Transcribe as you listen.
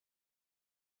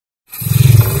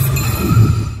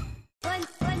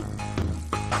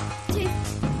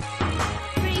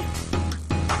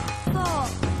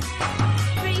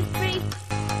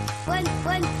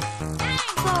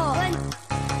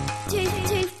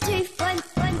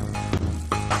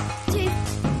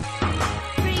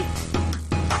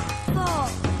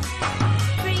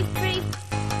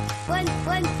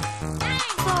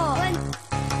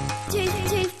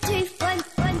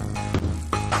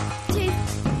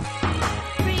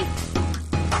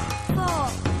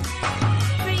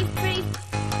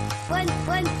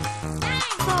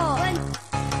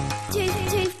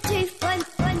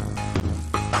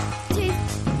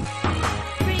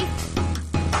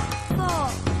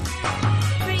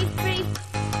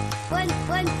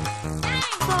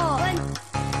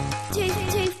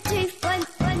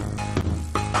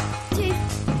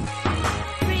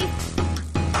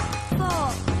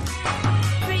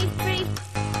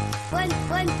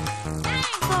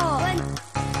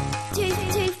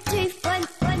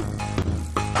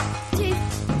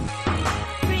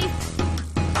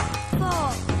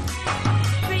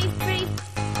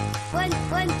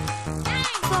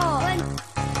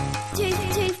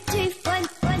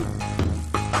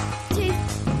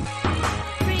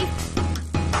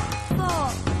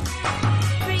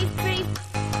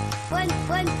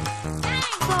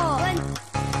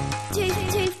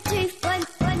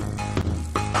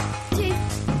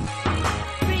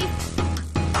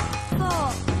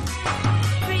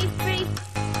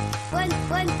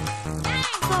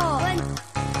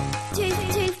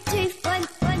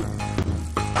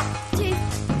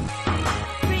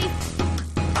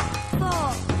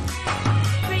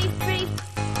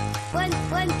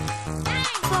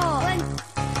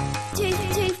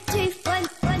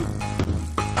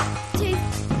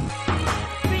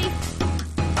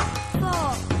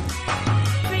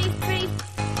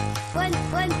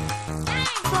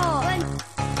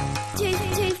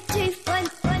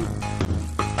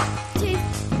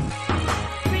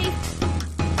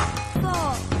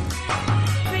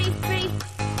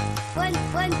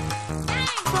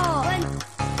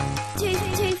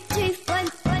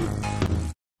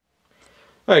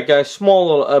Alright guys, small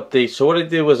little update. So what I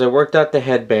did was I worked out the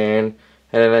headband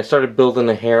and then I started building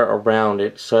the hair around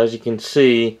it. So as you can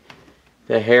see,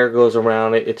 the hair goes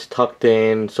around it, it's tucked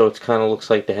in, so it kind of looks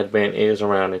like the headband is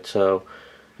around it. So,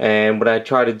 and what I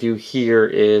try to do here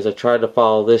is I try to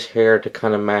follow this hair to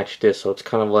kind of match this, so it's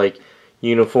kind of like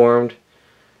uniformed.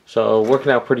 So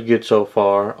working out pretty good so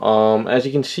far. As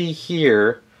you can see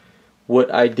here,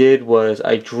 what I did was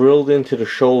I drilled into the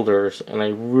shoulders and I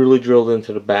really drilled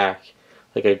into the back.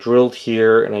 Like I drilled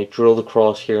here and I drilled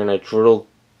across here and I drilled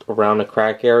around the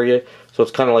crack area, so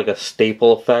it's kind of like a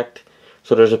staple effect.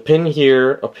 So there's a pin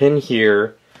here,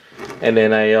 and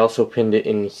then I also pinned it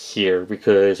in here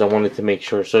because I wanted to make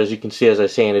sure. So as you can see, as I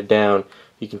sand it down,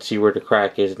 you can see where the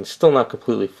crack is. It's still not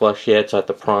completely flush yet, so I have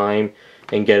to prime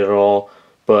and get it all.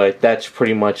 But that's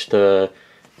pretty much to,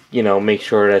 you know, make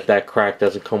sure that that crack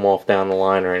doesn't come off down the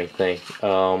line or anything.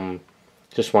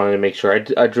 Just wanted to make sure.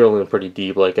 I drilled in pretty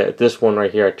deep. Like this one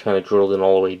right here, I kind of drilled in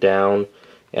all the way down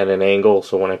at an angle,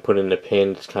 so when I put in the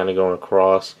pin, it's kind of going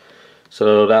across.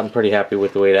 So that, I'm pretty happy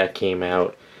with the way that came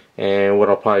out. And what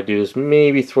I'll probably do is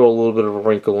maybe throw a little bit of a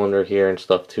wrinkle under here and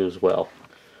stuff too as well.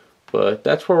 But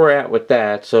that's where we're at with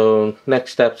that. So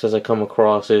next steps as I come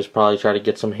across is probably try to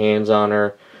get some hands on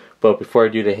her. But before I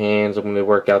do the hands, I'm going to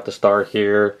work out the star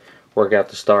here, work out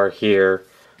the star here.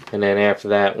 And then after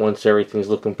that, once everything's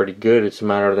looking pretty good, it's a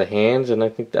matter of the hands, and I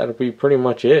think that'll be pretty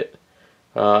much it.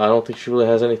 I don't think she really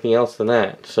has anything else than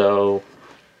that. So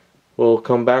we'll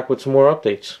come back with some more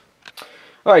updates.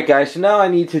 Alright guys, so now I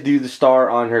need to do the star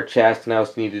on her chest, and I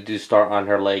also need to do the star on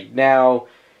her leg. Now,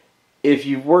 if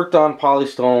you've worked on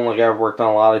polystone, like I've worked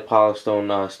on a lot of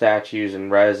polystone statues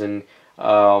and resin,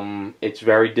 it's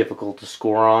very difficult to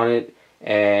score on it.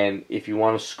 And if you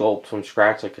want to sculpt from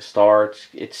scratch like a star,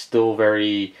 it's still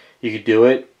very, you could do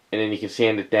it and then you can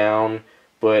sand it down,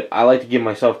 but I like to give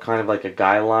myself kind of like a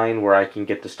guideline where I can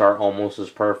get the star almost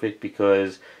as perfect,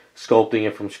 because sculpting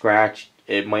it from scratch,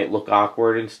 it might look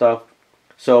awkward and stuff.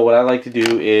 So what I like to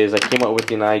do is I came up with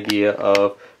an idea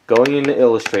of going into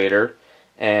Illustrator,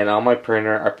 and on my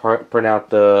printer I print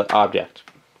out the object.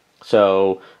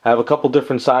 So I have a couple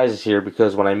different sizes here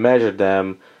because when I measured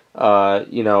them,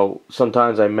 you know,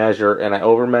 sometimes I measure and I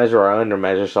over measure or I under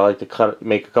measure, so I like to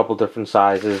make a couple different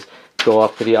sizes, go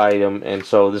up to the item, and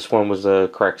so this one was the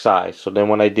correct size. So then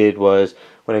what I did was,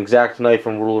 with an X-Acto knife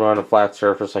and ruler on a flat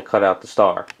surface, I cut out the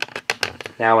star.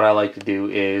 Now what I like to do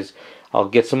is I'll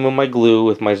get some of my glue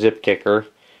with my zip kicker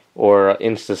or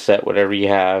Insta-Set, whatever you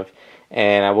have,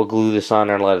 and I will glue this on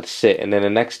there and let it sit. And then the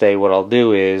next day what I'll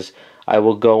do is I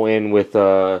will go in with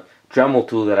a Dremel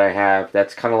tool that I have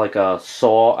that's kind of like a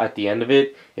saw at the end of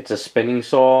it. It's a spinning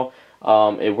saw.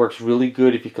 It works really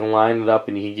good if you can line it up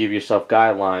and you can give yourself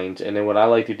guidelines. And then what I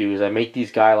like to do is I make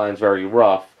these guidelines very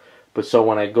rough, but so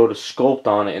when I go to sculpt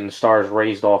on it and the star is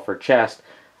raised off her chest,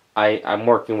 I'm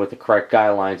working with the correct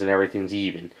guidelines and everything's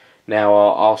even. Now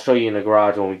I'll show you in the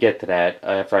garage when we get to that,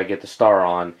 after I get the star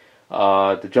on.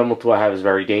 The Dremel tool I have is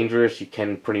very dangerous. You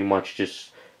can pretty much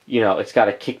just, you know, it's got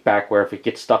a kickback where if it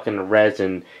gets stuck in the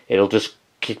resin, it'll just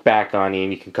kick back on you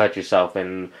and you can cut yourself.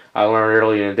 And I learned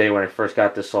early in the day when I first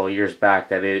got this all years back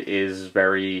that it is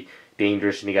very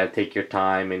dangerous and you got to take your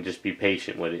time and just be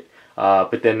patient with it.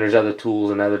 But then there's other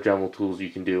tools and other Dremel tools you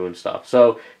can do and stuff.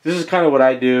 So this is kind of what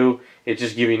I do. It's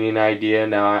just giving you an idea.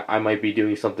 Now I might be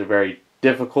doing something very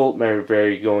difficult, maybe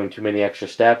very going too many extra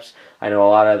steps. I know a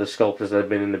lot of the sculptors that have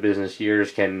been in the business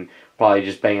years can probably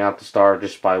just bang out the star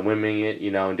just by wimming it,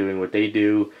 you know, and doing what they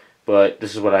do. But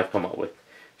this is what I've come up with.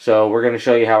 So we're going to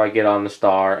show you how I get on the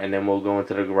star, and then we'll go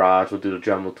into the garage, we'll do the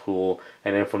Dremel tool,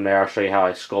 and then from there I'll show you how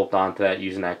I sculpt onto that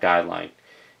using that guideline.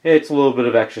 It's a little bit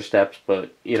of extra steps,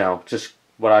 but, you know, just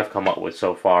what I've come up with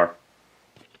so far.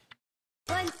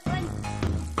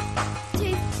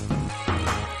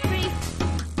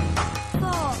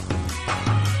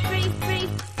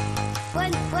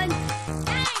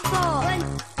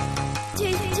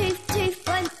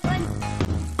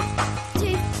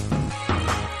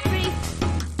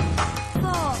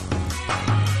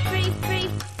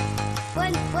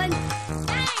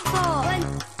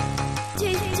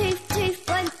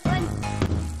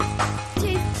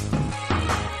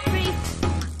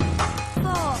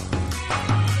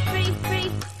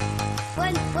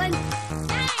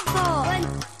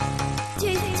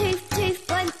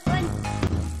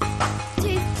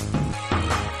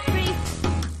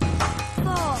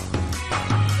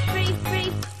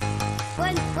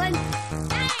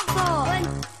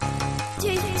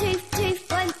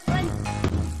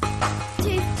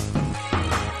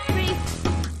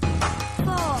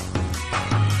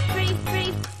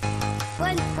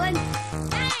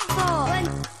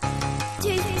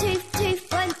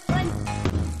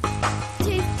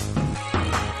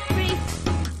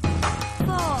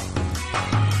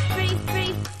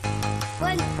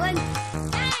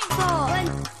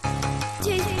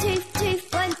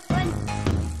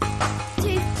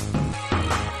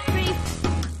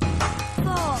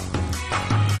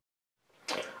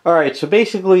 Alright, so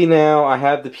basically now I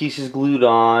have the pieces glued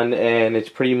on and it's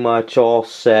pretty much all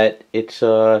set. It's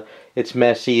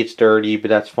messy, it's dirty, but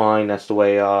that's fine. That's the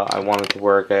way I want it to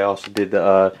work. I also did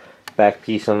the back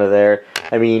piece under there.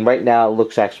 I mean, right now it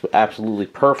looks absolutely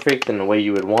perfect in the way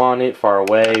you would want it, far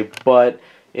away, but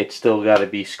it's still got to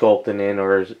be sculpted in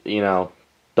or, you know,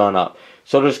 done up.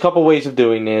 So there's a couple ways of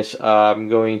doing this. I'm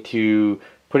going to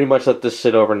pretty much let this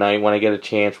sit overnight. When I get a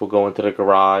chance, we'll go into the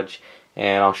garage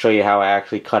and I'll show you how I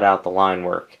actually cut out the line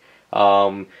work.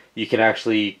 You can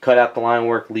actually cut out the line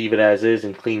work, leave it as is,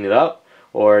 and clean it up,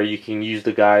 or you can use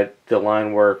the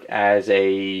line work as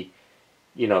a,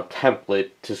 you know,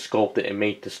 template to sculpt it and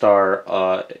make the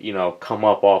star, you know, come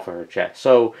up off of her chest.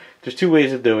 So there's two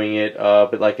ways of doing it,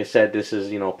 but like I said, this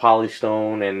is, you know,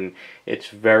 polystone, and it's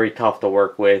very tough to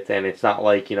work with, and it's not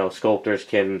like, you know, sculptors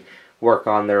can work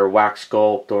on their wax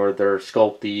sculpt or their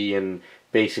Sculpey and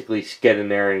basically get in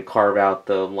there and carve out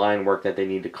the line work that they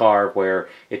need to carve where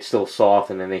it's still soft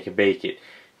and then they can bake it.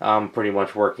 I'm pretty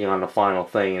much working on the final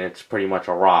thing and it's pretty much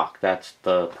a rock. That's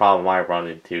the problem I run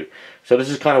into. So this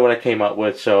is kind of what I came up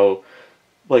with. So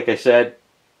like I said,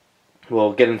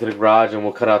 we'll get into the garage and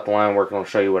we'll cut out the line work and I'll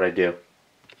show you what I do.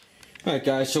 Alright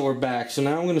guys, so we're back. So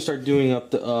now I'm going to start doing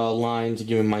up the lines and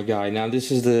giving my guide. Now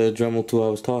this is the Dremel tool I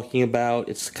was talking about.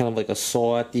 It's kind of like a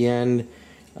saw at the end.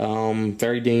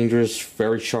 Very dangerous,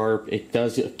 very sharp. It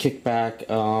does a kickback,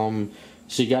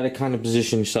 so you got to kind of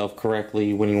position yourself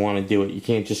correctly when you want to do it. You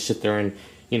can't just sit there and,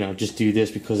 you know, just do this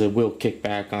because it will kick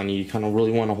back on you. You kind of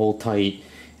really want to hold tight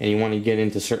and you want to get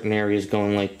into certain areas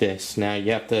going like this. Now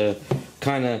you have to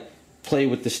kind of play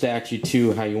with the statue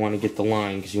too, how you want to get the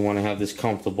line, because you want to have this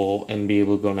comfortable and be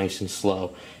able to go nice and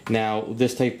slow. Now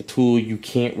this type of tool you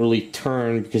can't really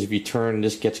turn, because if you turn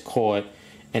this gets caught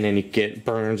and then you get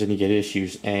burns and you get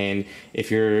issues. And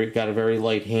if you've got a very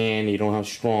light hand, you don't have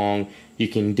strong, you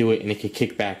can do it and it can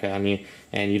kick back on you,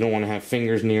 and you don't want to have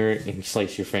fingers near it and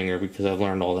slice your finger, because I've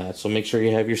learned all that. So make sure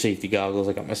you have your safety goggles.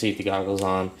 I got my safety goggles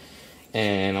on,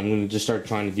 and I'm going to just start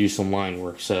trying to do some line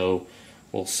work. So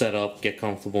we'll set up, get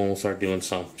comfortable, and we'll start doing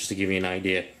some, just to give you an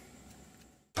idea.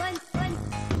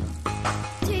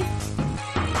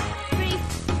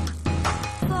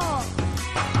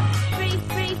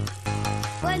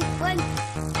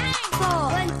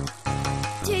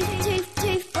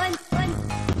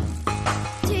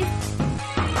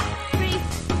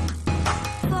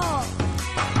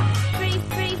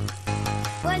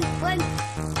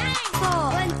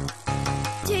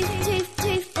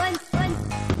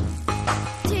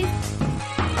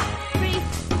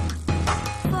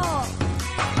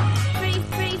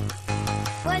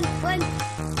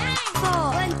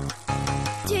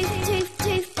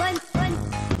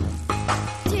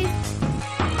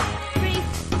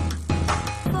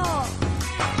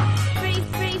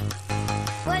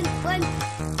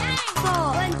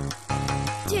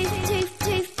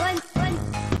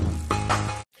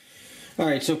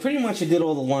 Alright, so pretty much I did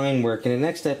all the line work, and the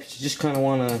next step is you just kind of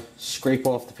want to scrape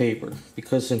off the paper,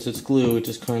 because since it's glue it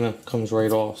just kind of comes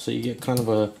right off, so you get kind of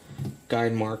a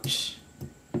guide marks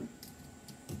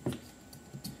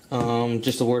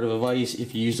Just a word of advice,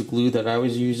 if you use the glue that I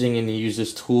was using and you use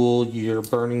this tool, you're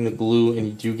burning the glue and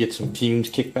you do get some fumes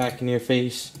kick back in your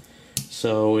face.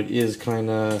 So it is kind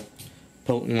of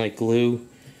potent like glue.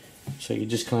 So you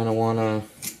just kind of want to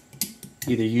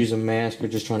either use a mask or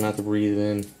just try not to breathe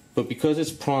in. But because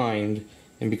it's primed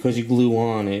and because you glue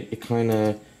on it, it kind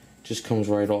of just comes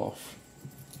right off.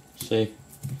 See?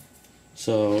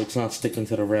 So it's not sticking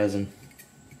to the resin.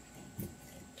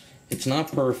 It's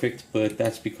not perfect, but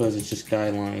that's because it's just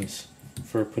guidelines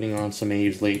for putting on some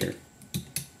Aves later.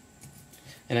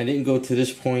 And I didn't go to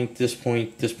this point, this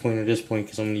point, this point, or this point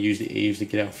because I'm going to use the Aves to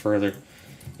get out further.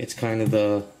 It's kind of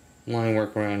the line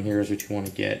work around here is what you want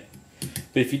to get.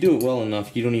 But if you do it well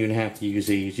enough, you don't even have to use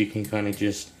Aves. You can kind of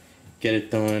just get it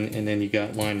done and then you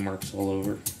got line marks all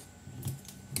over.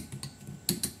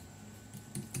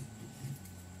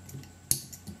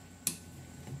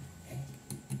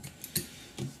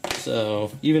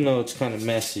 So, even though it's kind of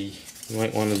messy, you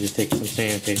might want to just take some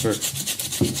sandpaper.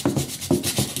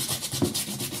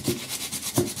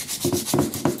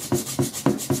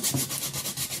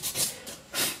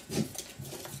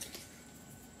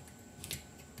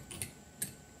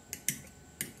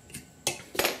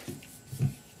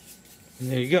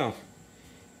 And there you go.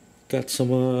 Got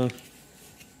some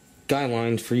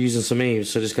guidelines for using some Aves,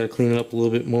 so I just got to clean it up a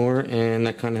little bit more, and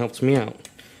that kind of helps me out.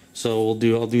 So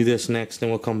I'll do this next, then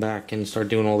we'll come back and start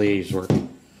doing all the Aves work.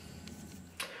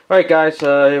 Alright guys,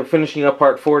 finishing up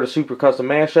part 4 of the Super Custom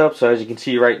Mashup. So as you can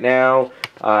see right now,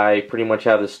 I pretty much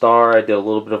have the star. I did a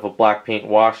little bit of a black paint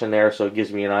wash in there, so it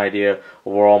gives me an idea of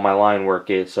where all my line work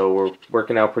is. So we're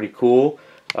working out pretty cool.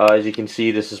 As you can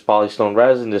see, this is polystone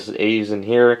resin, this is Aves in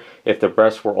here. If the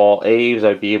breasts were all Aves,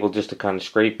 I'd be able just to kind of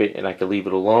scrape it and I could leave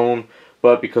it alone.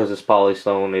 But because it's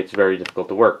polystone, it's very difficult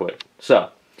to work with.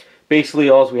 So basically,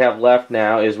 all we have left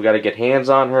now is we got to get hands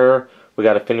on her. We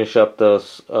got to finish up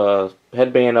the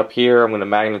headband up here. I'm going to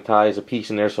magnetize a piece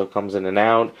in there so it comes in and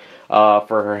out.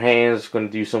 For her hands, going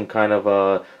to do some kind of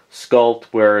a sculpt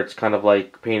where it's kind of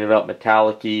like painted up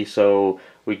metallic-y, so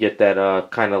we get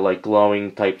that kind of like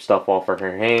glowing type stuff off of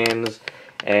her hands.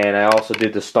 And I also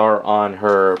did the star on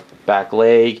her back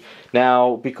leg.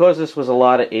 Now, because this was a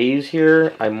lot of Aves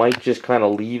here, I might just kind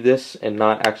of leave this and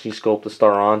not actually sculpt the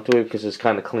star onto it because it's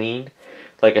kind of clean.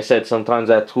 Like I said, sometimes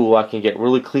that tool I can get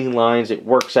really clean lines, it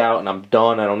works out and I'm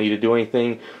done, I don't need to do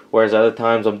anything. Whereas other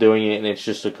times I'm doing it and it's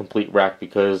just a complete wreck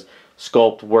because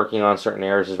sculpt working on certain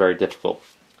areas is very difficult.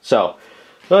 So,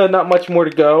 not much more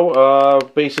to go.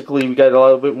 Basically, we got a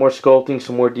little bit more sculpting,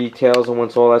 some more details, and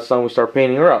once all that's done, we start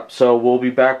painting her up. So we'll be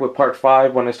back with part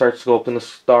 5 when I start sculpting the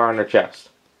star on her chest.